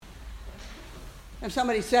If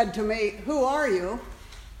somebody said to me, "Who are you?"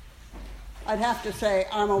 I'd have to say,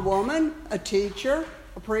 I'm a woman, a teacher,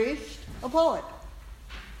 a priest, a poet.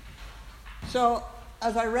 So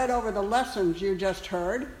as I read over the lessons you just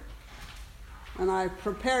heard, and I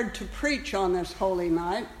prepared to preach on this holy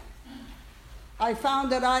night, I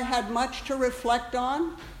found that I had much to reflect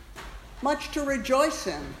on, much to rejoice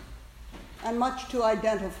in, and much to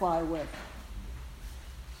identify with.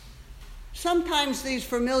 Sometimes these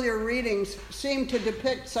familiar readings seem to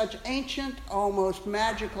depict such ancient, almost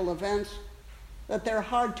magical events that they're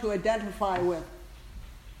hard to identify with.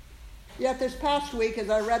 Yet this past week, as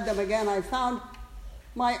I read them again, I found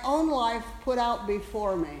my own life put out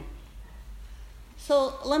before me.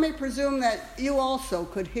 So let me presume that you also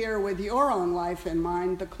could hear with your own life in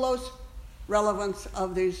mind the close relevance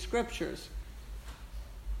of these scriptures.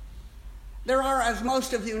 There are, as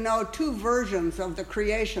most of you know, two versions of the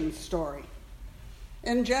creation story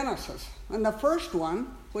in Genesis. And the first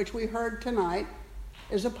one, which we heard tonight,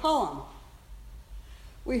 is a poem.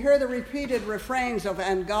 We hear the repeated refrains of,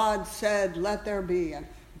 "And God said, let there be," and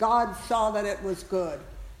 "God saw that it was good."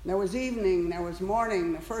 And there was evening, there was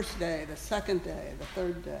morning, the first day, the second day, the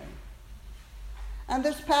third day. And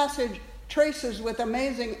this passage traces with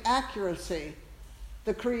amazing accuracy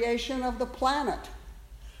the creation of the planet.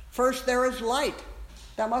 First, there is light.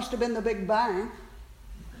 That must have been the Big Bang.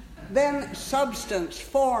 Then substance,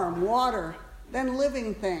 form, water. Then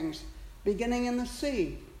living things, beginning in the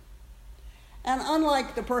sea. And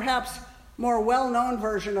unlike the perhaps more well-known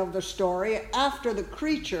version of the story, after the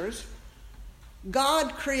creatures,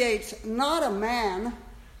 God creates not a man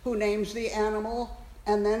who names the animal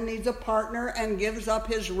and then needs a partner and gives up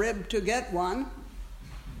his rib to get one.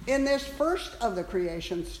 In this first of the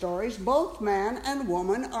creation stories, both man and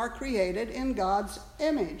woman are created in God's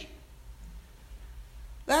image.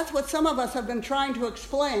 That's what some of us have been trying to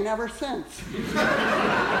explain ever since.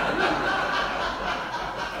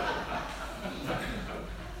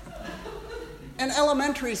 In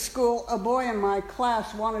elementary school, a boy in my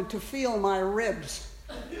class wanted to feel my ribs.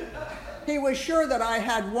 He was sure that I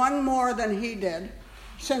had one more than he did,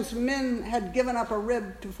 since men had given up a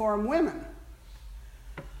rib to form women.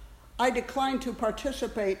 I declined to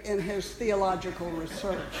participate in his theological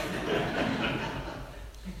research.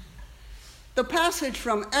 The passage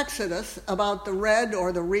from Exodus about the Red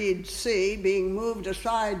or the Reed Sea being moved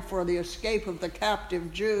aside for the escape of the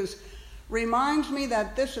captive Jews reminds me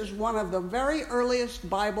that this is one of the very earliest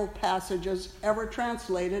Bible passages ever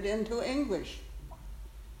translated into English.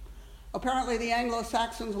 Apparently, the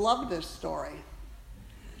Anglo-Saxons loved this story.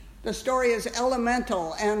 The story is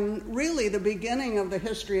elemental and really the beginning of the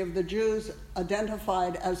history of the Jews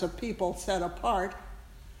identified as a people set apart.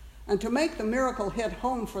 And to make the miracle hit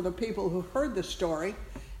home for the people who heard the story,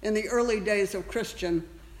 in the early days of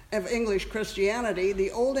English Christianity,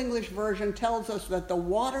 the Old English version tells us that the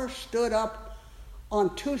water stood up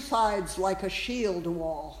on two sides like a shield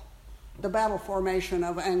wall, the battle formation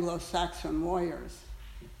of Anglo-Saxon warriors.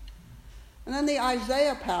 And then the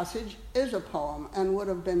Isaiah passage is a poem and would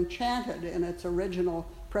have been chanted in its original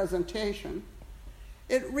presentation.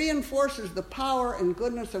 It reinforces the power and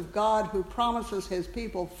goodness of God who promises his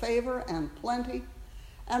people favor and plenty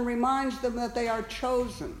and reminds them that they are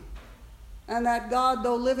chosen and that God,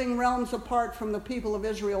 though living realms apart from the people of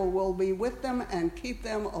Israel, will be with them and keep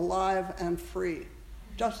them alive and free,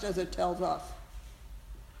 just as it tells us.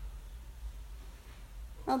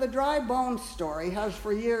 Now, the dry bones story has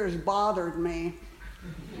for years bothered me.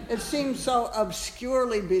 It seemed so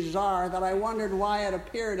obscurely bizarre that I wondered why it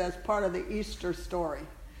appeared as part of the Easter story.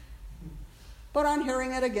 But on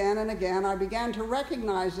hearing it again and again, I began to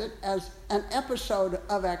recognize it as an episode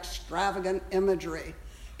of extravagant imagery.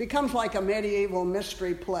 It becomes like a medieval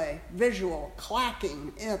mystery play, visual,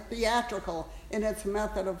 clacking, theatrical in its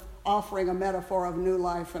method of offering a metaphor of new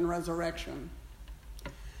life and resurrection.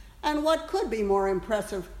 And what could be more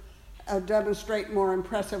impressive, demonstrate more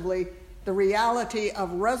impressively the reality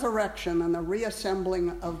of resurrection and the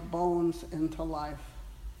reassembling of bones into life.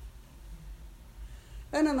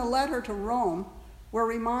 Then in the letter to Rome, we're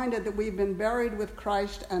reminded that we've been buried with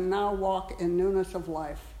Christ and now walk in newness of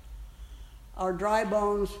life. Our dry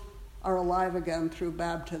bones are alive again through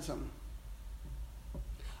baptism.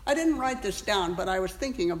 I didn't write this down, but I was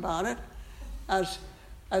thinking about it as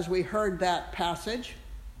we heard that passage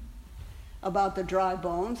about the dry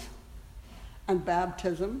bones and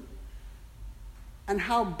baptism, and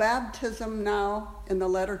how baptism now in the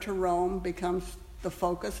letter to Rome becomes the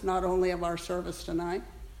focus not only of our service tonight.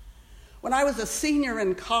 When I was a senior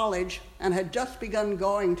in college and had just begun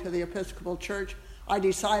going to the Episcopal Church, I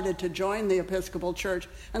decided to join the Episcopal Church,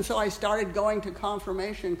 and so I started going to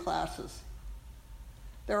confirmation classes.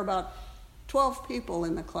 There were about 12 people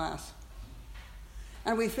in the class.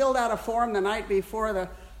 And we filled out a form the night before the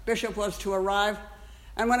bishop was to arrive.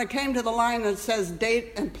 And when it came to the line that says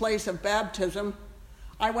date and place of baptism,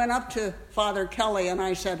 I went up to Father Kelly and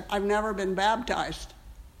I said, "I've never been baptized."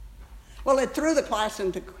 Well, it threw the class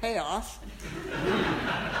into chaos.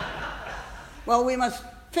 "Well, we must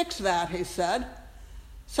fix that," he said.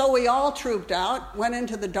 So we all trooped out, went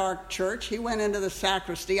into the dark church. He went into the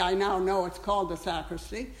sacristy. I now know it's called the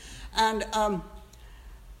sacristy. And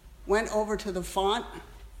went over to the font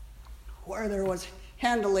where there was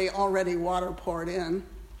handily already water poured in.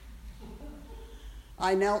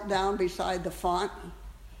 I knelt down beside the font,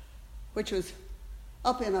 which was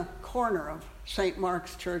up in a corner of St.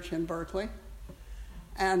 Mark's Church in Berkeley.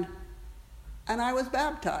 And I was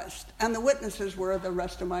baptized. And the witnesses were the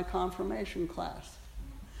rest of my confirmation class.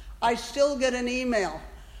 I still get an email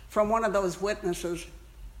from one of those witnesses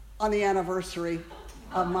on the anniversary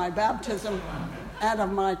of my baptism and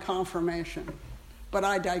of my confirmation. But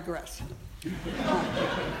I digress.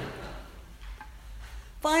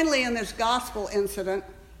 Finally, in this gospel incident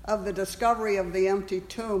of the discovery of the empty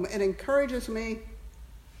tomb, it encourages me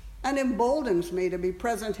and emboldens me to be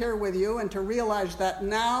present here with you and to realize that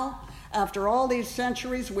now, after all these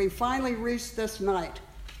centuries, we finally reached this night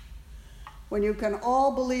when you can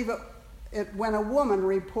all believe it when a woman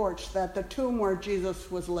reports that the tomb where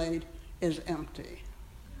Jesus was laid is empty.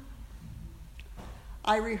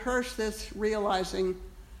 I rehearse this realizing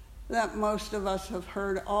that most of us have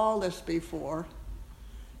heard all this before.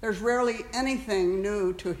 There's rarely anything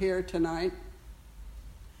new to hear tonight,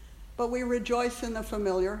 but we rejoice in the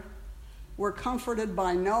familiar. We're comforted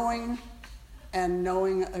by knowing and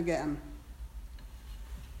knowing again.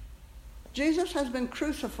 Jesus has been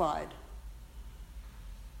crucified.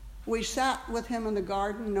 We sat with him in the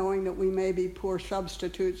garden, knowing that we may be poor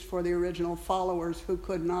substitutes for the original followers who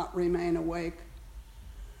could not remain awake.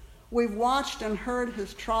 We've watched and heard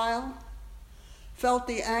his trial, felt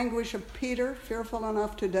the anguish of Peter, fearful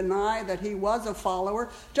enough to deny that he was a follower,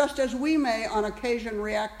 just as we may on occasion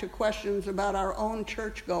react to questions about our own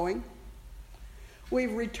church going.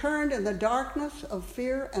 We've returned in the darkness of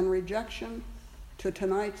fear and rejection to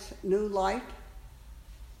tonight's new light.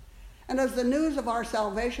 And as the news of our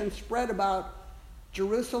salvation spread about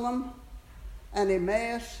Jerusalem and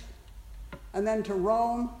Emmaus, and then to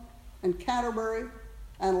Rome and Canterbury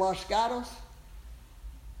and Los Gatos,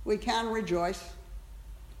 we can rejoice.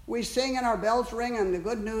 We sing and our bells ring, and the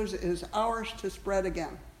good news is ours to spread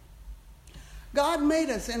again. God made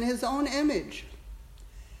us in his own image.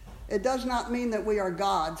 It does not mean that we are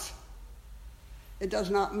gods. It does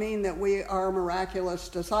not mean that we are miraculous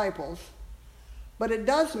disciples. But it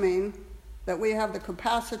does mean that we have the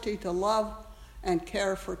capacity to love and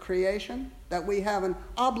care for creation, that we have an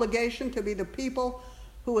obligation to be the people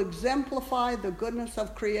who exemplify the goodness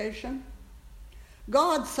of creation.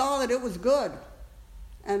 God saw that it was good,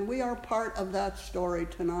 and we are part of that story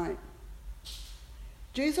tonight.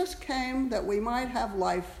 Jesus came that we might have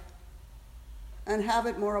life and have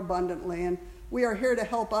it more abundantly, and we are here to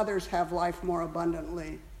help others have life more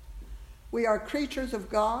abundantly. We are creatures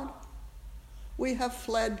of God. We have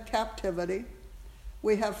fled captivity.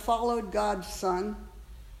 We have followed God's Son.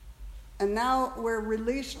 And now we're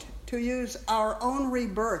released to use our own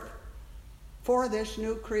rebirth for this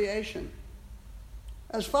new creation.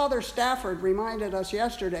 As Father Stafford reminded us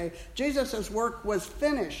yesterday, Jesus' work was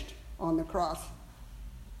finished on the cross.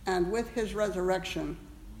 And with his resurrection,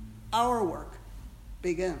 our work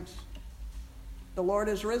begins. The Lord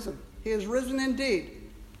is risen. He is risen indeed.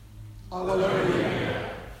 Alleluia.